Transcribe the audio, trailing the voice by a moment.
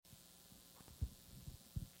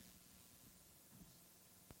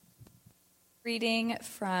Reading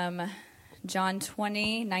from John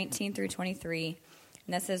 20:19 through 23,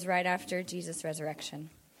 and this is right after Jesus'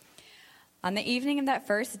 resurrection. On the evening of that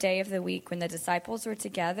first day of the week, when the disciples were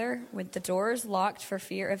together, with the doors locked for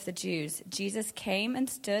fear of the Jews, Jesus came and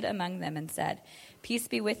stood among them and said, "Peace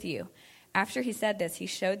be with you." After he said this, he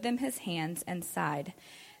showed them his hands and side.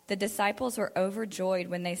 The disciples were overjoyed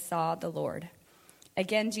when they saw the Lord.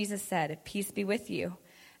 Again, Jesus said, "Peace be with you.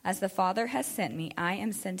 As the Father has sent me, I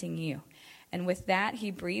am sending you." And with that,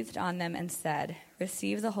 he breathed on them and said,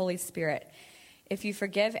 "Receive the Holy Spirit. If you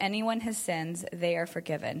forgive anyone his sins, they are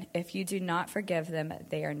forgiven. If you do not forgive them,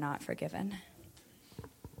 they are not forgiven."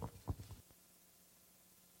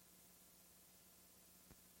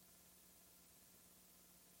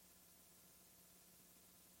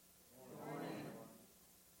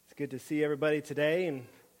 It's good to see everybody today, and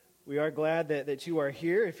we are glad that you are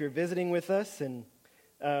here. If you're visiting with us, and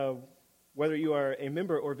whether you are a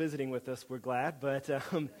member or visiting with us, we're glad. But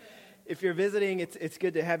if you're visiting, it's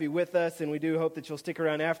good to have you with us, and we do hope that you'll stick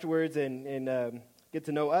around afterwards and get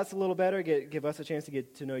to know us a little better, give us a chance to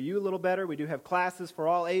get to know you a little better. We do have classes for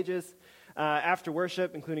all ages after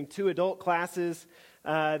worship, including 2 adult classes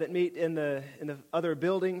that meet in the other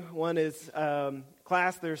building. One is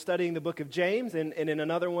class they're studying the book of James, and in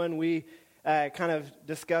another one we kind of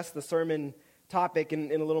discuss the sermon topic in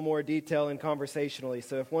a little more detail and conversationally.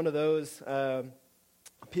 So if one of those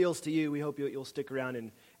appeals to you, we hope you'll stick around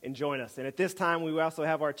and join us. And at this time, we also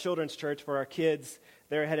have our children's church for our kids.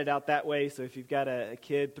 They're headed out that way. So if you've got a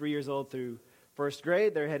kid 3 years old through first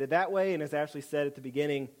grade, they're headed that way. And as Ashley said at the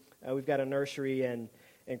beginning, we've got a nursery and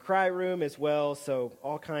cry room as well. So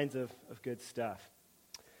all kinds of good stuff.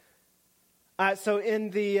 So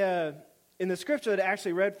in the scripture that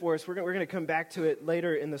Ashley read for us, we're going to come back to it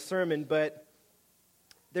later in the sermon, but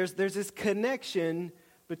there's this connection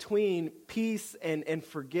between peace and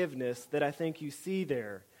forgiveness that I think you see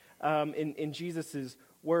there in Jesus'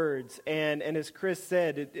 words. And as Chris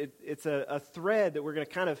said, it's a thread that we're going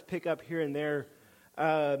to kind of pick up here and there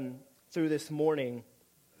through this morning.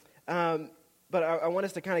 But I want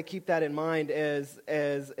us to kind of keep that in mind as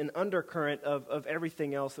an undercurrent of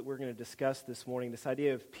everything else that we're going to discuss this morning, this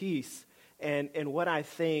idea of peace and what I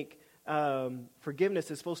think forgiveness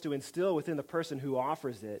is supposed to instill within the person who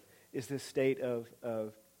offers it is this state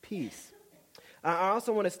of peace. I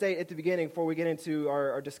also want to state at the beginning, before we get into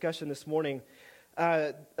our discussion this morning,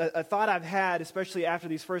 a thought I've had, especially after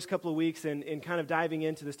these first couple of weeks in kind of diving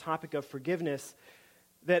into this topic of forgiveness,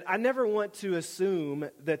 that I never want to assume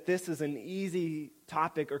that this is an easy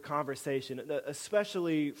topic or conversation,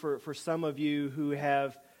 especially for some of you who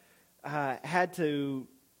have had to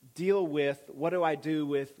deal with what do I do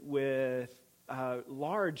with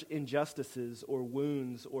large injustices or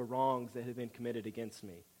wounds or wrongs that have been committed against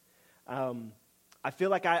me. I feel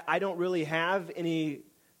like I don't really have any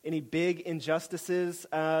big injustices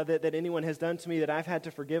that anyone has done to me that I've had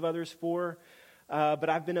to forgive others for. But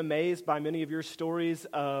I've been amazed by many of your stories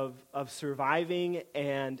of surviving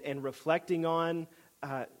and reflecting on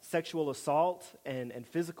sexual assault and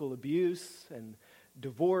physical abuse and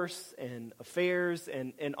divorce and affairs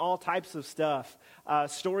and all types of stuff,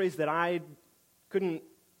 stories that I couldn't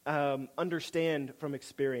understand from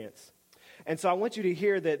experience. And so I want you to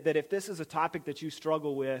hear that if this is a topic that you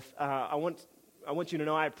struggle with, I want you to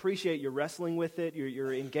know I appreciate your wrestling with it,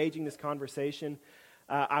 you're engaging this conversation.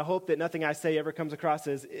 I hope that nothing I say ever comes across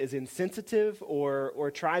as insensitive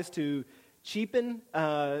or tries to cheapen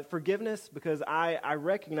forgiveness, because I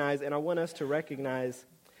recognize, and I want us to recognize,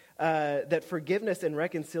 that forgiveness and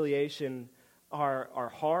reconciliation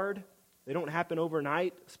are hard. They don't happen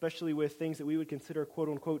overnight, especially with things that we would consider, quote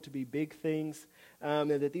unquote, to be big things,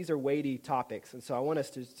 and that these are weighty topics. And so I want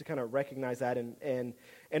us to kind of recognize that and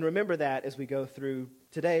remember that as we go through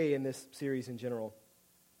today in this series in general.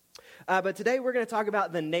 But today we're going to talk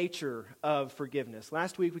about the nature of forgiveness.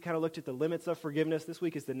 Last week we kind of looked at the limits of forgiveness. This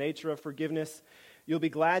week is the nature of forgiveness. You'll be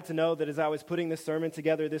glad to know that as I was putting this sermon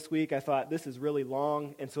together this week, I thought this is really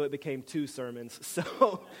long, and so it became 2 sermons.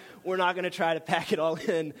 So we're not going to try to pack it all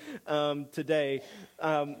in today.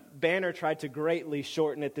 Banner tried to greatly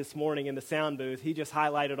shorten it this morning in the sound booth. He just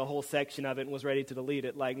highlighted a whole section of it and was ready to delete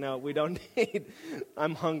it. Like, no, we don't need,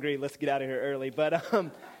 I'm hungry, let's get out of here early.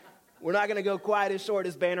 But we're not going to go quite as short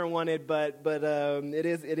as Banner wanted, but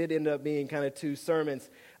it did end up being kind of 2 sermons.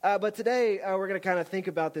 But today we're going to kind of think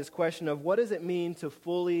about this question of what does it mean to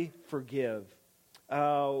fully forgive?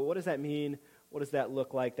 What does that mean? What does that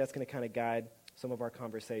look like? That's going to kind of guide some of our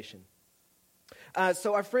conversation.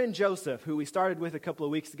 So our friend Joseph, who we started with a couple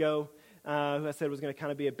of weeks ago, who I said was going to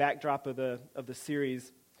kind of be a backdrop of the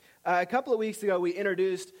series, A couple of weeks ago, we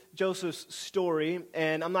introduced Joseph's story,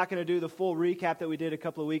 and I'm not going to do the full recap that we did a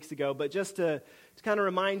couple of weeks ago, but just to kind of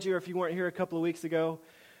remind you, if you weren't here a couple of weeks ago,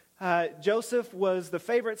 Joseph was the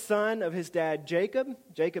favorite son of his dad, Jacob.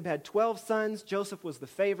 Jacob had 12 sons. Joseph was the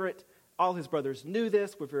favorite. All his brothers knew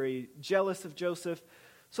this, were very jealous of Joseph.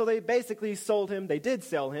 So they basically sold him. They did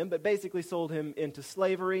sell him, but basically sold him into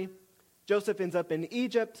slavery. Joseph ends up in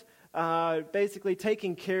Egypt, basically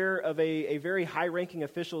taking care of a very high-ranking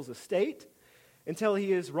official's estate until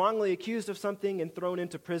he is wrongly accused of something and thrown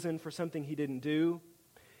into prison for something he didn't do.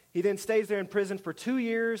 He then stays there in prison for 2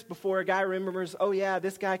 years before a guy remembers, oh yeah,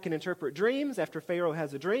 this guy can interpret dreams after Pharaoh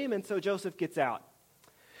has a dream, and so Joseph gets out.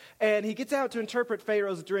 And he gets out to interpret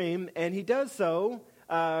Pharaoh's dream, and he does so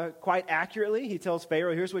quite accurately. He tells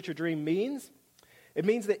Pharaoh, here's what your dream means. It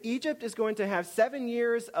means that Egypt is going to have 7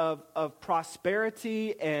 years of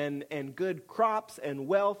prosperity and good crops and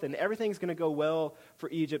wealth, and everything's going to go well for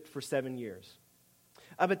Egypt for 7 years.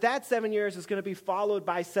 But that 7 years is going to be followed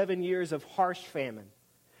by 7 years of harsh famine,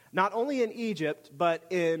 not only in Egypt, but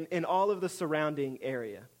in all of the surrounding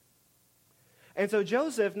area. And so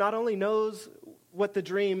Joseph not only knows what the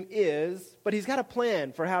dream is, but he's got a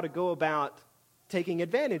plan for how to go about taking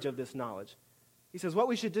advantage of this knowledge. He says, what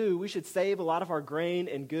we should do, we should save a lot of our grain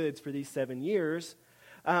and goods for these 7 years.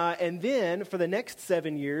 And then for the next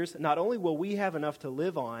 7 years, not only will we have enough to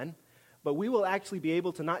live on, but we will actually be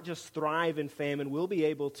able to not just thrive in famine, we'll be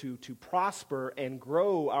able to prosper and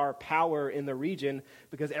grow our power in the region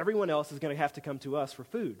because everyone else is going to have to come to us for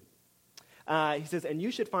food. He says, and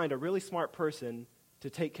you should find a really smart person to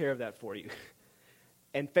take care of that for you.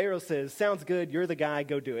 And Pharaoh says, sounds good, you're the guy,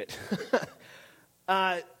 go do it.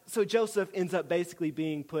 So Joseph ends up basically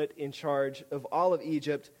being put in charge of all of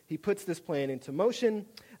Egypt. He puts this plan into motion,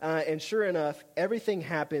 and sure enough, everything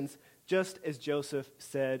happens just as Joseph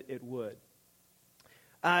said it would.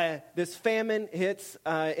 This famine hits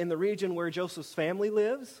in the region where Joseph's family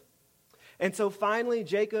lives. And so finally,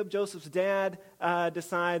 Jacob, Joseph's dad,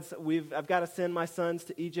 decides, I've got to send my sons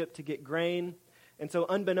to Egypt to get grain. And so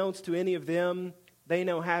unbeknownst to any of them, they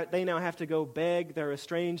now have to go beg their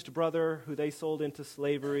estranged brother who they sold into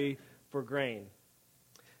slavery for grain.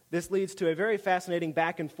 This leads to a very fascinating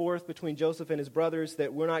back and forth between Joseph and his brothers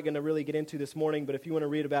that we're not going to really get into this morning, but if you want to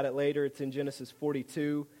read about it later, it's in Genesis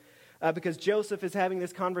 42. Because Joseph is having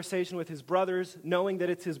this conversation with his brothers, knowing that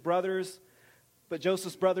it's his brothers, but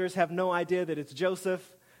Joseph's brothers have no idea that it's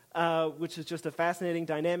Joseph, which is just a fascinating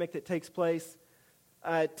dynamic that takes place.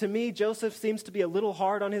 To me, Joseph seems to be a little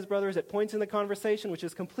hard on his brothers at points in the conversation, which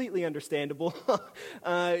is completely understandable.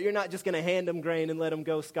 You're not just going to hand them grain and let them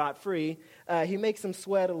go scot-free. He makes them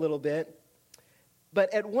sweat a little bit.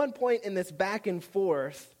 But at one point in this back and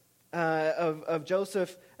forth of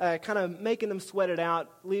Joseph kind of making them sweat it out,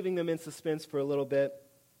 leaving them in suspense for a little bit,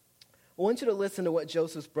 I want you to listen to what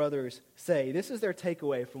Joseph's brothers say. This is their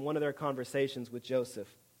takeaway from one of their conversations with Joseph.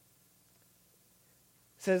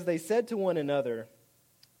 It says, they said to one another,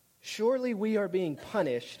 surely we are being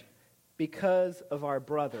punished because of our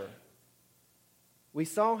brother. We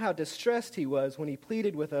saw how distressed he was when he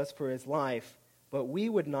pleaded with us for his life, but we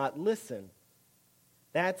would not listen.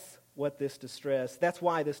 That's why this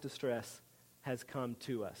distress has come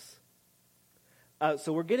to us.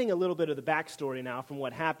 So we're getting a little bit of the backstory now from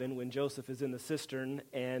what happened when Joseph is in the cistern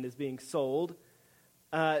and is being sold.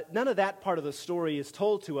 None of that part of the story is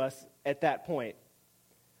told to us at that point.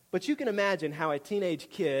 But you can imagine how a teenage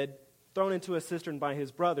kid thrown into a cistern by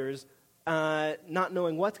his brothers, not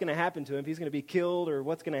knowing what's going to happen to him, if he's going to be killed or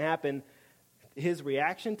what's going to happen, his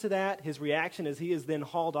reaction to that, his reaction as he is then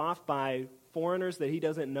hauled off by foreigners that he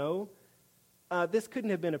doesn't know, this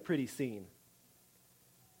couldn't have been a pretty scene.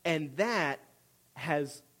 And that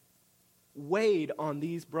has weighed on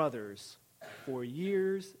these brothers for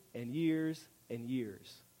years and years and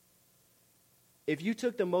years. If you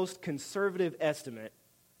took the most conservative estimate,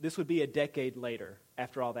 this would be a decade later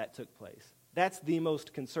after all that took place. That's the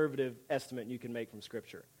most conservative estimate you can make from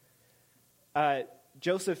Scripture.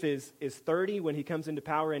 Joseph is 30 when he comes into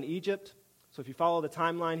power in Egypt. So if you follow the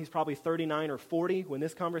timeline, he's probably 39 or 40 when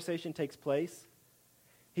this conversation takes place.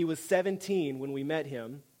 He was 17 when we met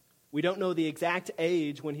him. We don't know the exact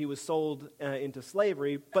age when he was sold into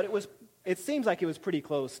slavery, but it seems like it was pretty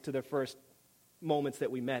close to the first moments that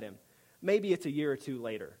we met him. Maybe it's a year or two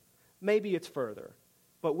later. Maybe it's further.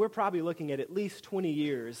 But we're probably looking at least 20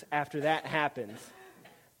 years after that happens.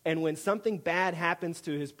 And when something bad happens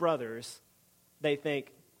to his brothers, they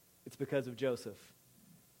think it's because of Joseph.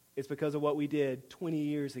 It's because of what we did 20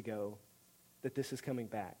 years ago that this is coming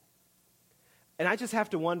back. And I just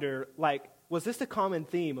have to wonder, was this a common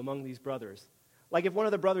theme among these brothers? Like if one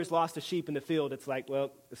of the brothers lost a sheep in the field, it's like,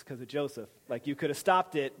 well, it's because of Joseph. Like you could have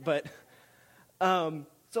stopped it, but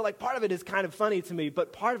so like part of it is kind of funny to me,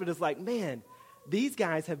 but part of it is like, man, these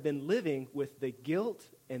guys have been living with the guilt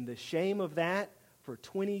and the shame of that for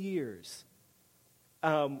 20 years.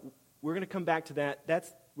 We're going to come back to that.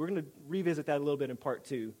 We're going to revisit that a little bit in part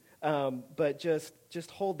 2. But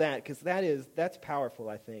just hold that, because that's powerful,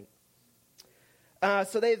 I think.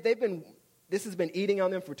 So this has been eating on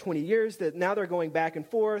them for 20 years. That now they're going back and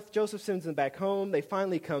forth. Joseph sends them back home. They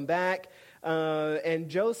finally come back. And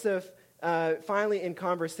Joseph, finally in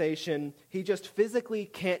conversation, he just physically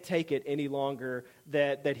can't take it any longer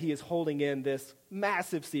that he is holding in this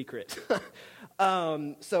massive secret.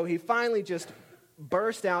 So he finally just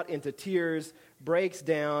bursts out into tears, breaks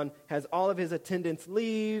down, has all of his attendants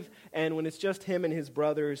leave, and when it's just him and his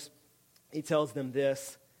brothers, he tells them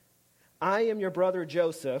this: I am your brother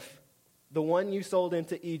Joseph, the one you sold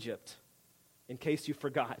into Egypt, in case you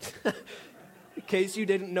forgot. In case you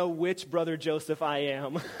didn't know which brother Joseph I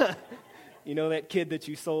am. You know that kid that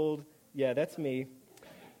you sold? Yeah, that's me.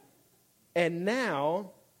 And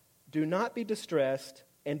now, do not be distressed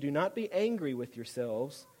and do not be angry with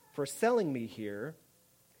yourselves for selling me here,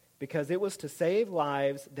 because it was to save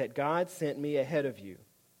lives that God sent me ahead of you.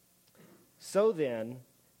 So then,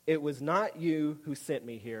 it was not you who sent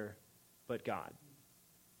me here, but God.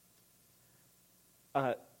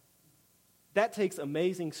 That takes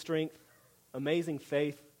amazing strength, amazing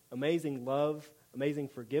faith, amazing love, amazing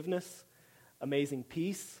forgiveness, amazing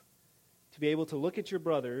peace, to be able to look at your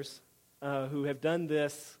brothers who have done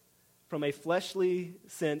this from a fleshly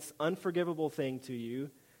sense, unforgivable thing to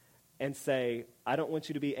you, and say, I don't want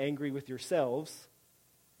you to be angry with yourselves.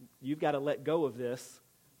 You've got to let go of this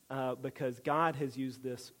because God has used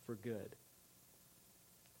this for good.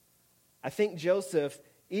 I think Joseph,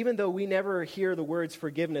 even though we never hear the words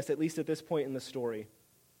forgiveness, at least at this point in the story,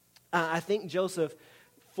 I think Joseph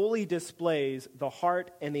fully displays the heart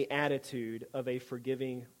and the attitude of a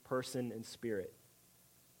forgiving person and spirit.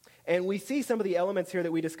 And we see some of the elements here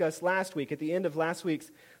that we discussed last week. At the end of last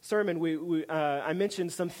week's sermon, I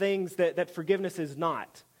mentioned some things that forgiveness is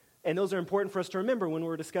not. And those are important for us to remember when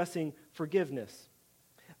we're discussing forgiveness.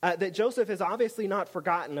 That Joseph has obviously not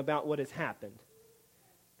forgotten about what has happened.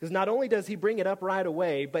 Because not only does he bring it up right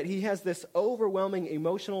away, but he has this overwhelming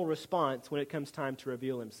emotional response when it comes time to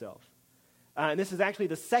reveal himself. And this is actually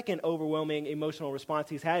the second overwhelming emotional response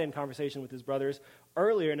he's had in conversation with his brothers.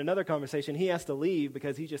 Earlier in another conversation, he has to leave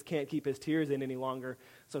because he just can't keep his tears in any longer.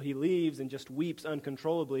 So he leaves and just weeps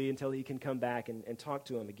uncontrollably until he can come back and talk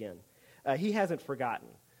to him again. He hasn't forgotten.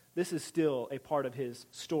 This is still a part of his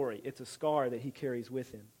story. It's a scar that he carries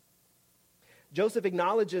with him. Joseph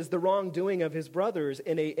acknowledges the wrongdoing of his brothers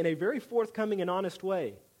in a very forthcoming and honest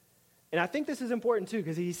way. And I think this is important too,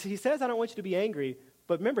 because he says, I don't want you to be angry.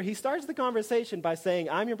 But remember, he starts the conversation by saying,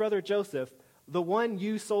 I'm your brother Joseph, the one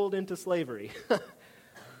you sold into slavery.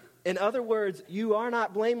 In other words, you are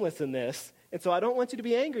not blameless in this, and so I don't want you to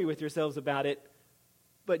be angry with yourselves about it,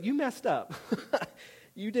 but you messed up.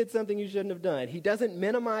 You did something you shouldn't have done. He doesn't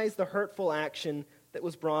minimize the hurtful action that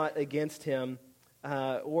was brought against him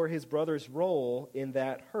or his brother's role in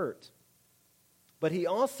that hurt. But he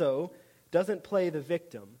also doesn't play the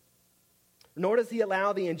victim. Nor does he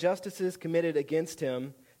allow the injustices committed against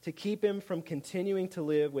him to keep him from continuing to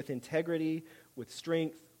live with integrity, with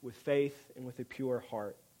strength, with faith, and with a pure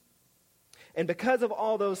heart. And because of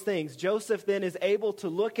all those things, Joseph then is able to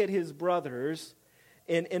look at his brothers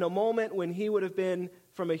in a moment when he would have been,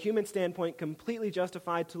 from a human standpoint, completely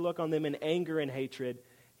justified to look on them in anger and hatred.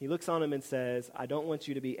 He looks on them and says, I don't want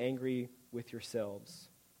you to be angry with yourselves.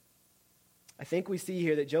 I think we see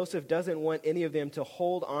here that Joseph doesn't want any of them to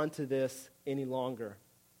hold on to this any longer.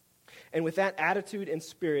 And with that attitude and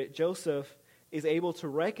spirit, Joseph is able to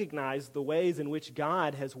recognize the ways in which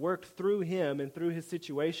God has worked through him and through his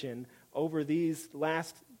situation over these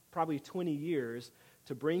last probably 20 years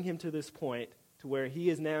to bring him to this point to where he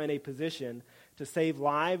is now in a position to save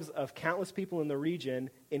lives of countless people in the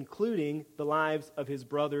region, including the lives of his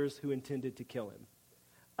brothers who intended to kill him.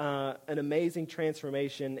 An amazing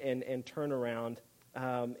transformation and turnaround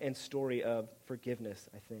and story of forgiveness,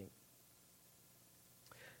 I think.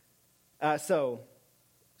 So,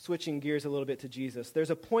 switching gears a little bit to Jesus, there's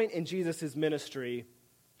a point in Jesus' ministry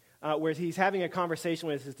where he's having a conversation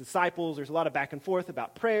with his disciples. There's a lot of back and forth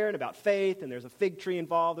about prayer and about faith, and there's a fig tree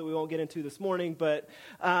involved that we won't get into this morning. But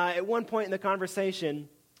at one point in the conversation,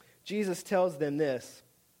 Jesus tells them this.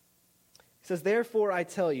 He says, therefore I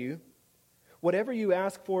tell you, whatever you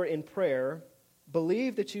ask for in prayer,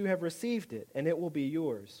 believe that you have received it, and it will be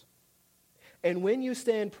yours. And when you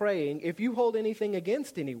stand praying, if you hold anything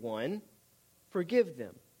against anyone, forgive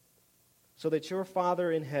them, so that your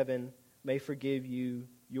Father in heaven may forgive you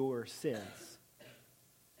your sins.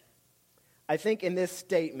 I think in this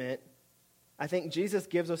statement, I think Jesus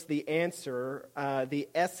gives us the answer, the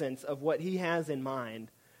essence of what he has in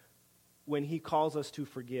mind when he calls us to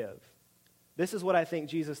forgive. This is what I think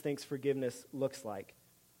Jesus thinks forgiveness looks like.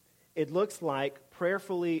 It looks like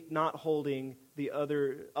prayerfully not holding the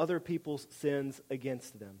other people's sins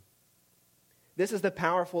against them. This is the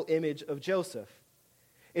powerful image of Joseph.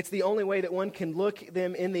 It's the only way that one can look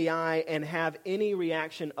them in the eye and have any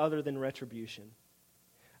reaction other than retribution.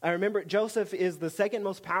 I remember Joseph is the second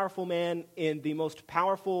most powerful man in the most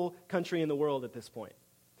powerful country in the world at this point.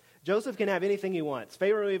 Joseph can have anything he wants.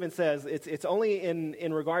 Pharaoh even says, it's only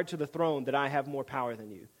in regard to the throne that I have more power than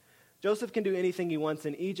you. Joseph can do anything he wants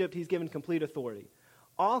in Egypt. He's given complete authority.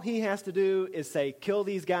 All he has to do is say, kill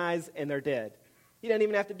these guys, and they're dead. He doesn't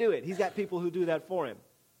even have to do it. He's got people who do that for him.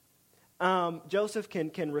 Joseph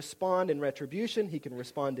can respond in retribution. He can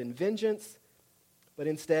respond in vengeance. But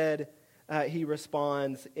instead, he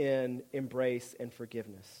responds in embrace and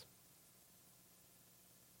forgiveness.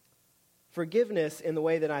 Forgiveness, in the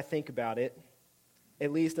way that I think about it,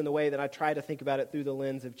 at least in the way that I try to think about it through the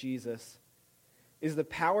lens of Jesus, is the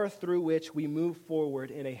power through which we move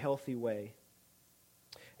forward in a healthy way.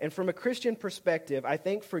 And from a Christian perspective, I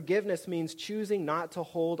think forgiveness means choosing not to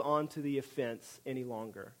hold on to the offense any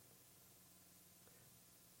longer.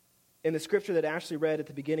 In the scripture that Ashley read at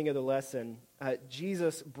the beginning of the lesson,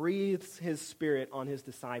 Jesus breathes his Spirit on his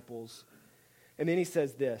disciples. And then he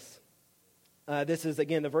says this. This is,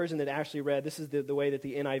 again, the version that Ashley read. This is the way that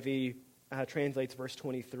the NIV translates verse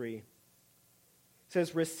 23. It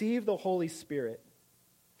says, receive the Holy Spirit.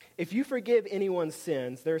 If you forgive anyone's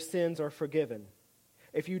sins, their sins are forgiven.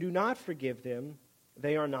 If you do not forgive them,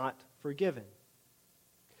 they are not forgiven.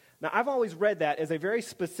 Now, I've always read that as a very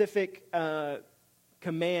specific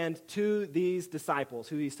command to these disciples,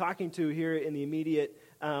 who he's talking to here in the immediate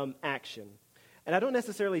action. And I don't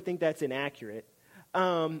necessarily think that's inaccurate.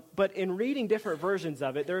 But in reading different versions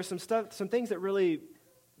of it, there are some things that really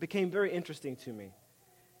became very interesting to me.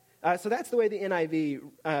 So that's the way the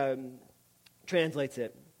NIV translates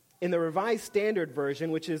it. In the Revised Standard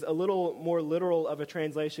Version, which is a little more literal of a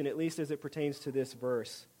translation, at least as it pertains to this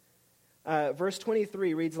verse, verse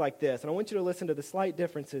 23 reads like this, and I want you to listen to the slight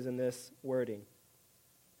differences in this wording.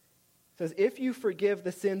 It says, if you forgive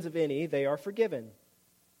the sins of any, they are forgiven.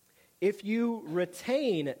 If you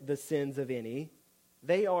retain the sins of any,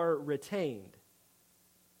 they are retained.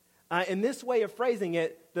 In this way of phrasing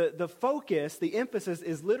it, the focus, the emphasis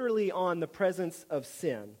is literally on the presence of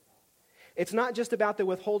sin. It's not just about the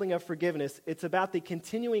withholding of forgiveness, it's about the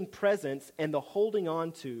continuing presence and the holding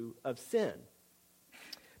on to of sin.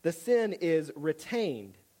 The sin is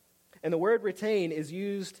retained. And the word retain is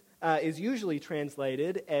usually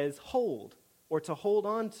translated as hold or to hold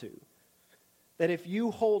on to. That if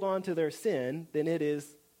you hold on to their sin, then it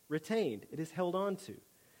is retained. It is held on to.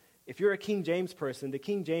 If you're a King James person, the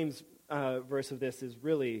King James verse of this is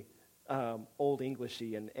really Old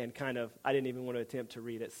Englishy and kind of, I didn't even want to attempt to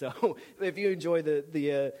read it. So if you enjoy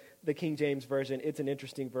the King James version, it's an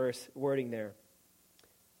interesting verse wording there.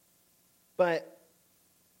 But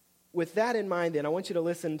with that in mind, then, I want you to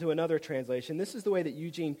listen to another translation. This is the way that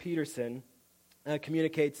Eugene Peterson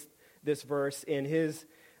communicates this verse in his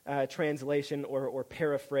translation or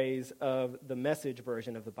paraphrase of the Message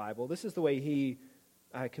version of the Bible. This is the way he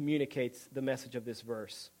communicates the message of this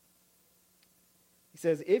verse. He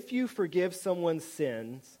says, if you forgive someone's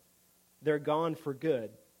sins, they're gone for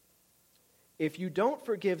good. If you don't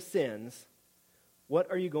forgive sins, what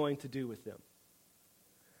are you going to do with them?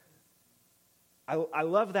 I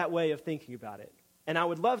love that way of thinking about it. And I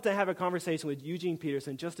would love to have a conversation with Eugene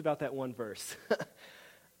Peterson just about that one verse.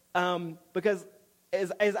 Because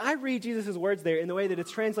as I read Jesus' words there in the way that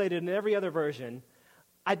it's translated in every other version,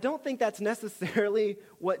 I don't think that's necessarily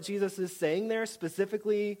what Jesus is saying there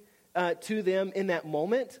specifically to them in that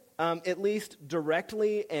moment, at least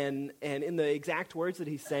directly and in the exact words that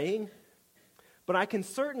he's saying. But I can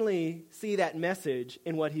certainly see that message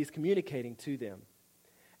in what he's communicating to them.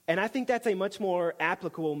 And I think that's a much more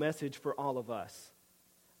applicable message for all of us.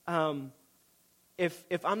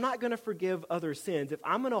 If I'm not going to forgive other sins, if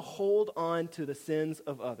I'm going to hold on to the sins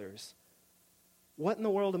of others, what in the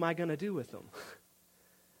world am I going to do with them?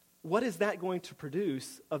 What is that going to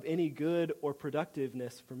produce of any good or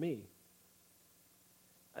productiveness for me?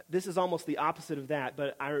 This is almost the opposite of that,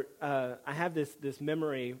 but I have this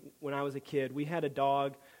memory when I was a kid. We had a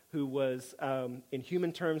dog who was, in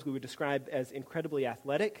human terms, we would describe as incredibly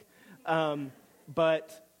athletic,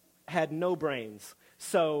 but had no brains.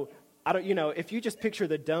 So if you just picture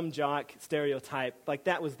the dumb jock stereotype, like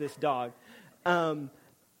that was this dog.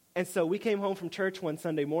 And so we came home from church one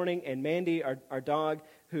Sunday morning, and Mandy, our dog,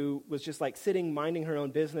 who was just like sitting, minding her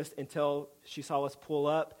own business until she saw us pull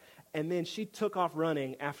up, and then she took off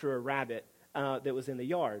running after a rabbit that was in the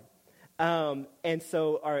yard. And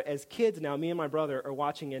so as kids now, me and my brother are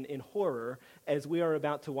watching in horror as we are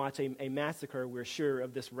about to watch a massacre, we're sure,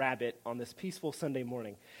 of this rabbit on this peaceful Sunday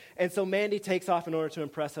morning. And so Mandy takes off in order to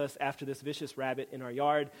impress us after this vicious rabbit in our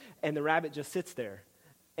yard, and the rabbit just sits there.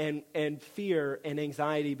 And fear and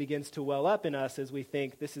anxiety begins to well up in us as we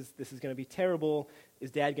think, this is going to be terrible. Is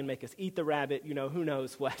Dad going to make us eat the rabbit? Who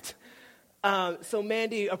knows what. So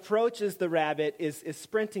Mandy approaches the rabbit, is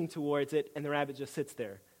sprinting towards it, and the rabbit just sits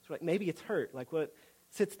there. So like, maybe it's hurt. Like what?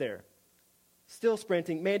 Sits there. Still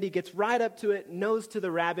sprinting. Mandy gets right up to it, nose to the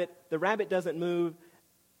rabbit. The rabbit doesn't move,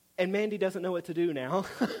 and Mandy doesn't know what to do now.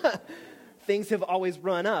 Things have always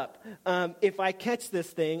run up. If I catch this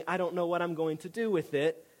thing, I don't know what I'm going to do with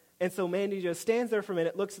it. And so Mandy just stands there for a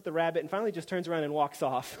minute, looks at the rabbit, and finally just turns around and walks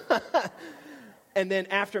off. And then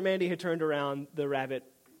after Mandy had turned around, the rabbit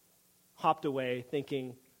hopped away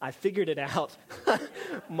thinking, I figured it out.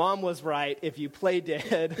 Mom was right. If you play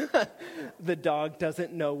dead, the dog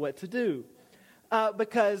doesn't know what to do.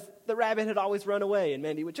 Because the rabbit had always run away, and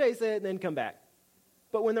Mandy would chase it and then come back.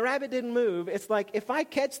 But when the rabbit didn't move, it's like, if I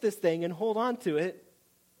catch this thing and hold on to it,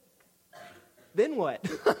 then what?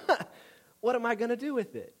 What am I going to do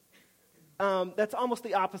with it? That's almost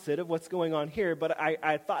the opposite of what's going on here, but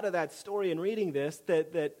I thought of that story in reading this,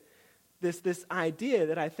 that this idea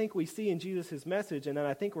that I think we see in Jesus' message, and that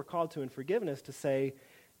I think we're called to in forgiveness, to say,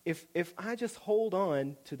 if I just hold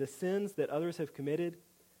on to the sins that others have committed,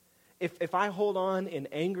 if I hold on in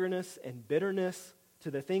angerness and bitterness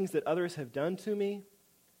to the things that others have done to me,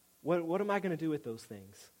 what am I going to do with those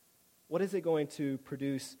things? What is it going to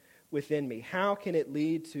produce within me? How can it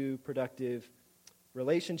lead to productive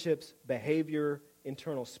relationships, behavior,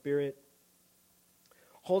 internal spirit?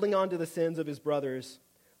 Holding on to the sins of his brothers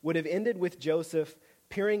would have ended with Joseph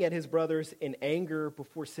peering at his brothers in anger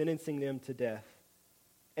before sentencing them to death.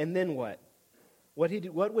 And then what?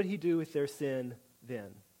 What would he do with their sin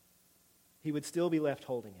then? He would still be left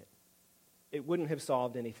holding it. It wouldn't have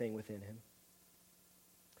solved anything within him.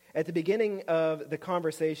 At the beginning of the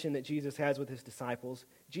conversation that Jesus has with his disciples,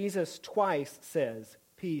 Jesus twice says,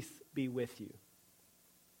 "Peace be with you."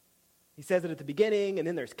 He says it at the beginning, and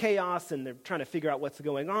then there's chaos, and they're trying to figure out what's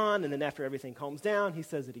going on, and then after everything calms down, he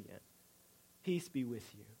says it again. Peace be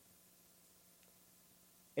with you.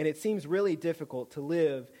 And it seems really difficult to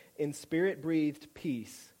live in spirit-breathed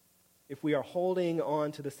peace if we are holding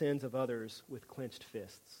on to the sins of others with clenched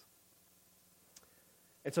fists.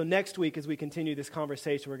 And so next week, as we continue this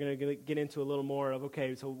conversation, we're going to get into a little more of,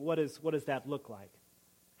 okay, so what does that look like?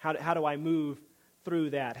 How do I move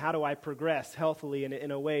through that? How do I progress healthily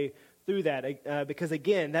in a way through that? Because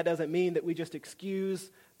again, that doesn't mean that we just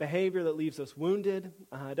excuse behavior that leaves us wounded.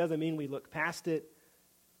 It doesn't mean we look past it.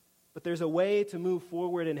 But there's a way to move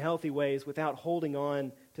forward in healthy ways without holding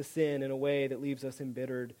on to sin in a way that leaves us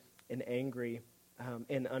embittered and angry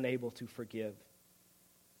and unable to forgive.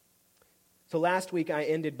 So last week I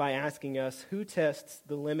ended by asking us, who tests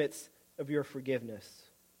the limits of your forgiveness?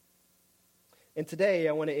 And today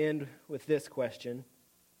I want to end with this question.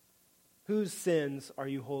 Whose sins are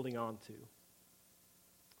you holding on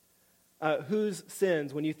to? Whose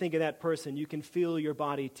sins, when you think of that person, you can feel your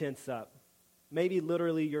body tense up. Maybe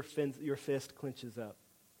literally your fist clenches up.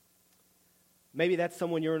 Maybe that's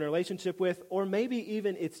someone you're in a relationship with, or maybe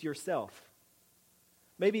even it's yourself.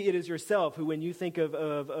 Maybe it is yourself who, when you think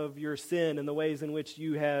of your sin and the ways in which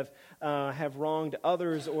you have wronged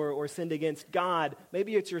others or sinned against God,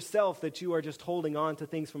 maybe it's yourself that you are just holding on to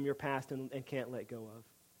things from your past and can't let go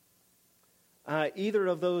of. Either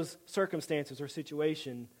of those circumstances or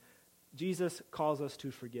situation, Jesus calls us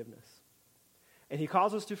to forgiveness. And he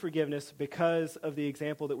calls us to forgiveness because of the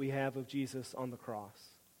example that we have of Jesus on the cross.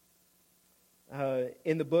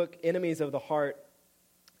 In the book, Enemies of the Heart,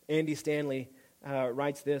 Andy Stanley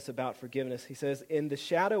writes this about forgiveness. He says, "In the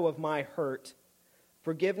shadow of my hurt,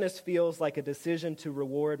 forgiveness feels like a decision to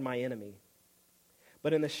reward my enemy.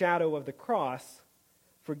 But in the shadow of the cross,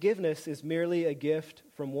 forgiveness is merely a gift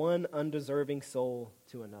from one undeserving soul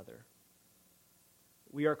to another."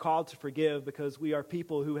 We are called to forgive because we are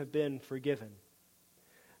people who have been forgiven.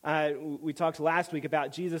 We talked last week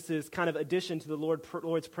about Jesus' kind of addition to the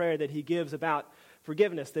Lord's Prayer that he gives about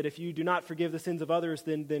forgiveness, that if you do not forgive the sins of others,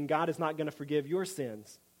 then God is not going to forgive your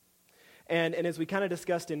sins. And as we kind of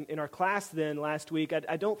discussed in our class then last week,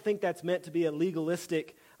 I don't think that's meant to be a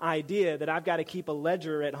legalistic idea that I've got to keep a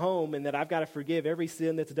ledger at home and that I've got to forgive every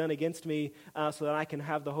sin that's done against me so that I can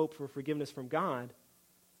have the hope for forgiveness from God.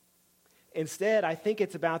 Instead, I think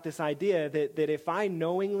it's about this idea that if I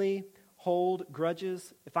knowingly hold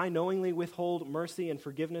grudges, if I knowingly withhold mercy and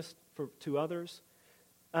forgiveness to others,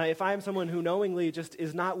 if I am someone who knowingly just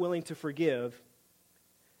is not willing to forgive,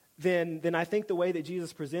 then I think the way that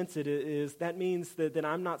Jesus presents it is that means that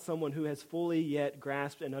I'm not someone who has fully yet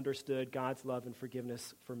grasped and understood God's love and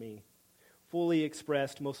forgiveness for me, fully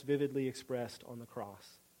expressed, most vividly expressed on the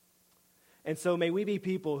cross. And so may we be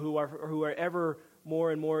people who are ever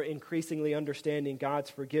more and more increasingly understanding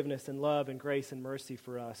God's forgiveness and love and grace and mercy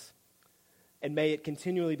for us. And may it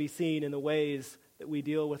continually be seen in the ways that we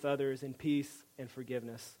deal with others in peace and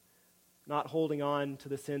forgiveness, not holding on to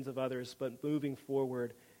the sins of others, but moving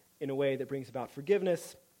forward in a way that brings about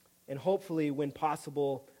forgiveness and hopefully, when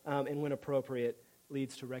possible and when appropriate,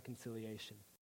 leads to reconciliation.